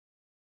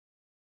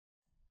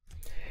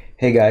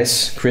Hey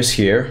guys, Chris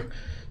here.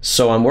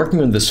 So I'm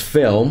working on this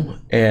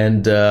film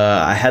and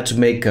I had to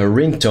make a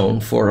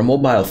ringtone for a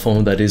mobile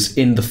phone that is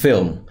in the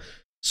film.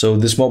 So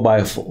this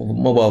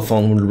mobile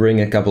phone would ring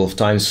a couple of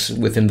times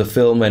within the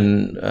film,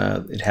 and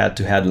it had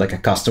to have like a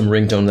custom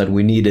ringtone that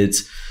we needed.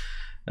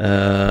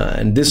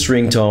 And this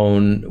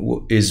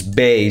ringtone is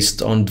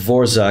based on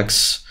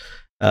Dvorak's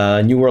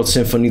New World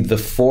Symphony, the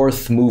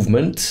fourth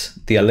movement,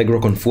 the Allegro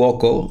con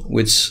fuoco,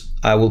 which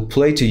I will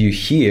play to you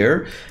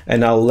here,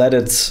 and I'll let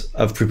it.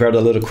 I've prepared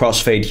a little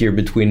crossfade here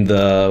between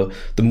the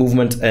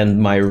movement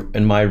and my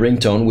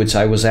ringtone, which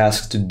I was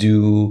asked to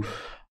do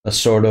a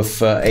sort of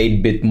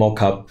 8-bit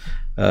mock-up.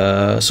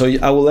 So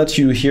I will let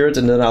you hear it,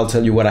 and then I'll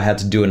tell you what I had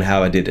to do and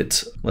how I did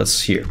it.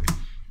 Let's hear.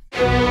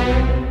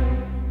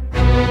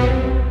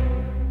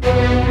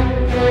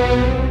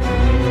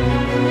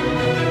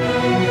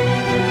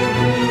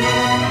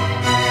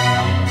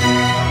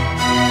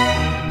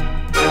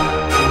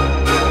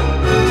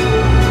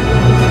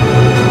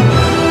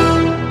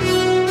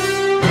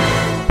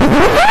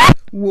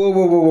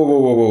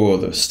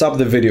 Whoa. Stop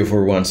the video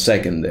for 1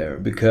 second there,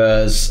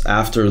 because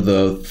after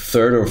the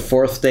third or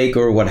fourth take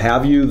or what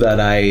have you, that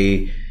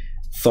I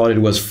thought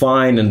it was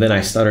fine, and then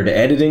I started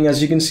editing,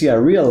 as you can see, I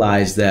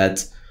realized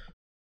that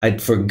I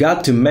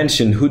forgot to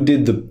mention who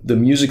did the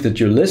music that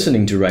you're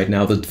listening to right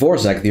now, the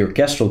Dvorak, the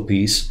orchestral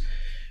piece,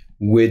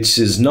 which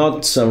is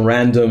not some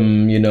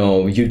random,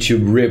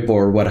 YouTube rip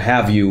or what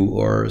have you,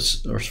 or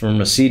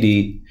from a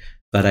CD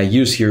that I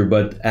use here,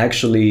 but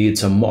actually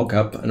it's a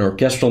mock-up, an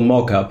orchestral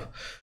mock-up,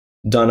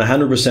 done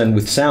 100%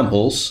 with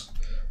samples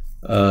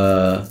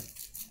that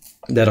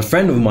a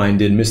friend of mine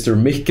did, Mr.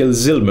 Michael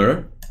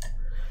Zilmer,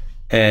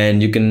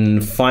 and you can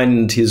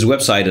find his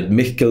website at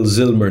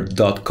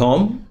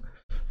michaelzilmer.com,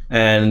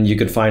 and you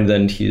can find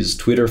then his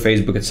Twitter,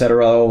 Facebook,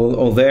 etc.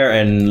 all there,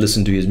 and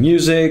listen to his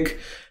music.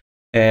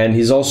 And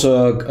he's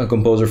also a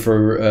composer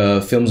for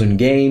films and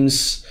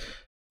games.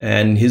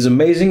 And he's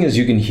amazing, as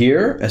you can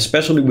hear,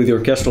 especially with the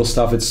orchestral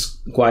stuff. It's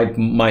quite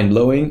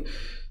mind-blowing.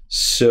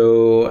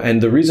 So,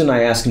 and the reason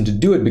I asked him to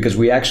do it, because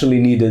we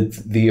actually needed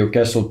the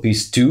orchestral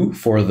piece too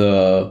for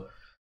the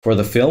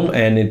film,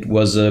 and it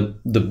was the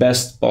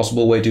best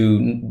possible way to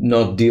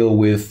not deal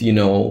with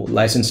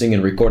licensing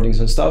and recordings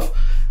and stuff.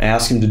 I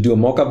asked him to do a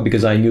mock-up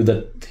because I knew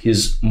that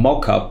his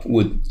mock-up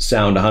would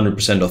sound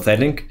 100%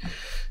 authentic.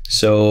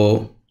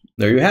 So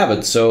there you have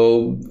it.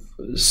 So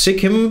seek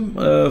him,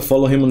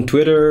 follow him on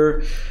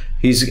Twitter.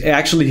 He has a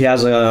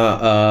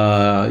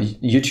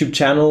YouTube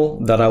channel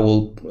that I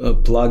will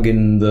plug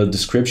in the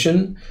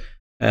description,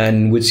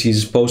 and which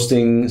he's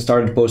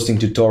started posting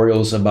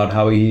tutorials about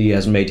how he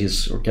has made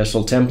his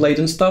orchestral template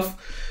and stuff,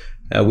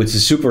 which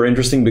is super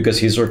interesting because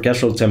his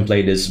orchestral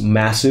template is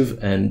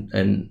massive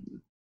and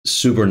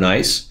super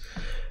nice.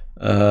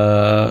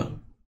 So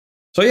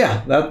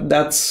yeah,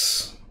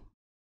 that's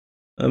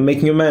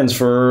making amends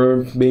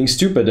for being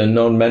stupid and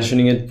not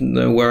mentioning it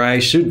where I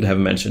should have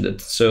mentioned it.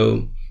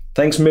 So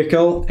thanks,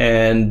 Mikkel,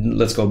 and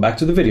let's go back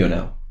to the video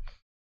now.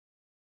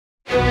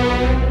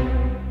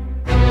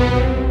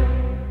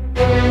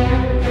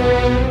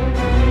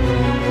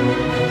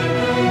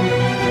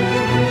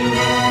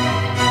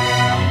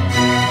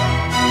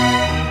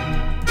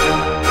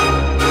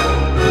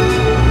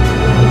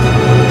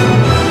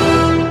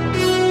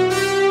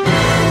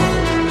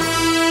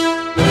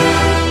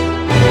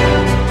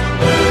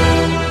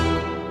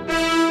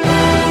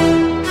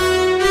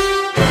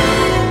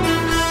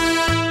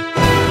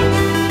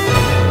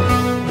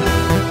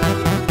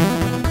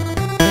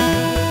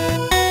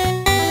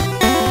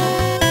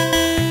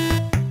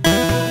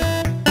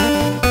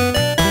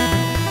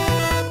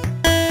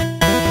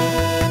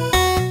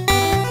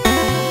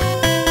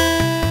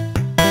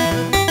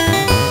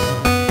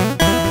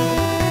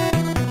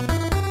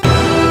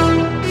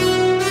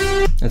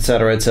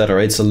 Etc.,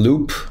 etc. It's a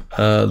loop.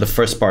 The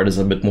first part is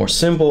a bit more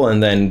simple,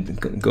 and then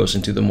goes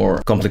into the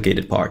more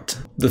complicated part.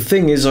 The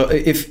thing is,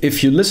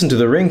 if you listen to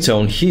the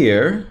ringtone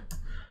here,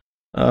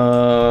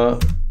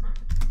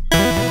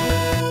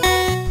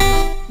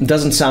 it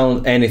doesn't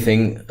sound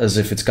anything as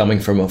if it's coming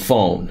from a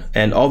phone.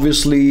 And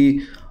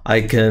obviously,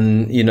 I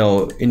can,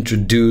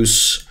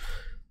 introduce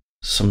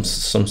some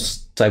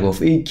type of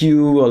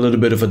EQ, a little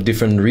bit of a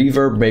different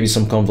reverb, maybe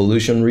some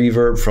convolution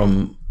reverb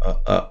from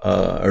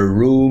a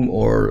room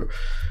or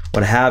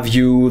what have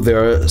you.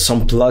 There are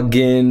some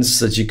plugins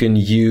that you can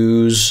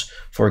use.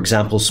 For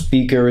example,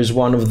 Speaker is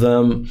one of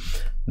them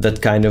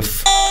that kind of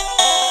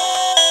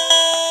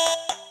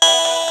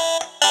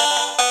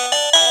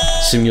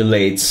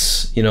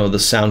simulates, the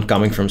sound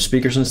coming from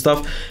speakers and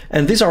stuff.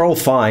 And these are all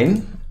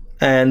fine,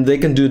 and they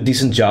can do a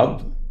decent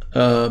job.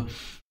 But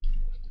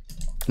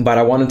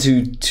I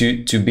wanted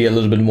to be a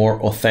little bit more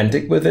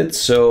authentic with it.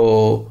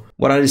 So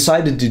what I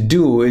decided to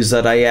do is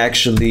that I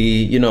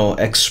actually,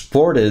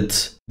 exported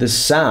the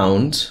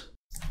sound,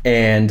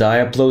 and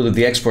I uploaded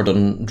the export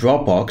on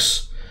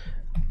Dropbox,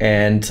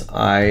 and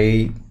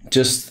I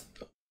just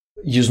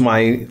used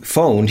my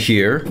phone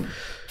here.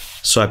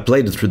 So I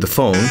played it through the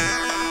phone.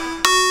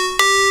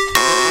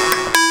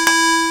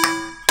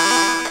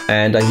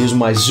 and I use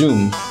my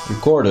zoom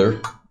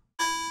recorder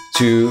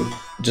to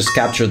just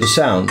capture the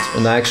sound,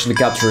 and I actually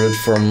capture it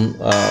from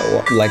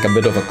like a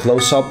bit of a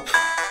close-up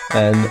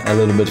and a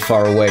little bit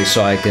far away,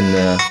 so I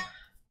can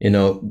you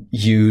know,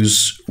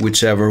 use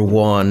whichever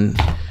one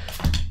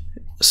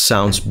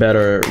sounds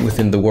better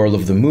within the world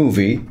of the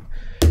movie.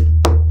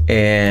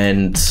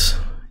 And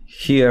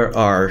here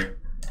are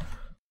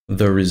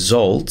the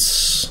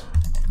results.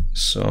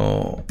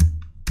 So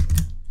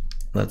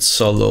let's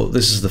solo,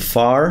 this is the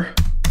far.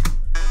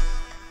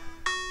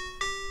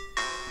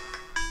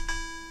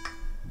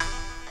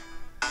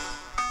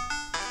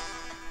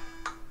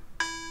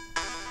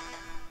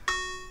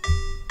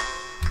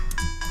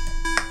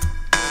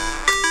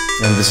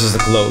 And this is the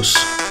close.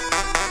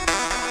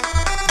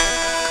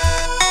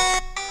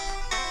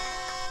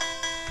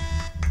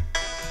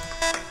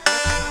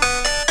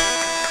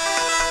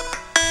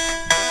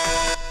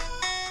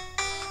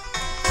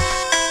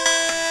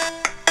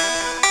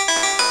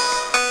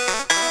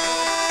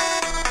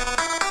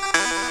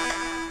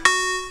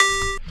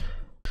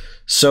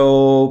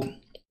 So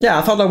yeah,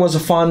 I thought that was a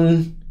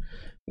fun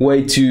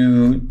way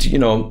to you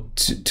know,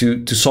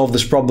 to solve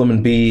this problem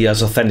and be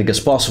as authentic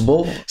as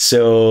possible.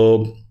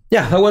 So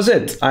yeah, that was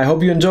it. I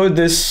hope you enjoyed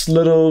this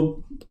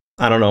little,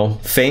 I don't know,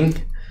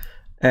 thing,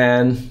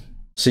 and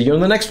see you in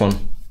the next one.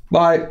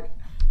 Bye.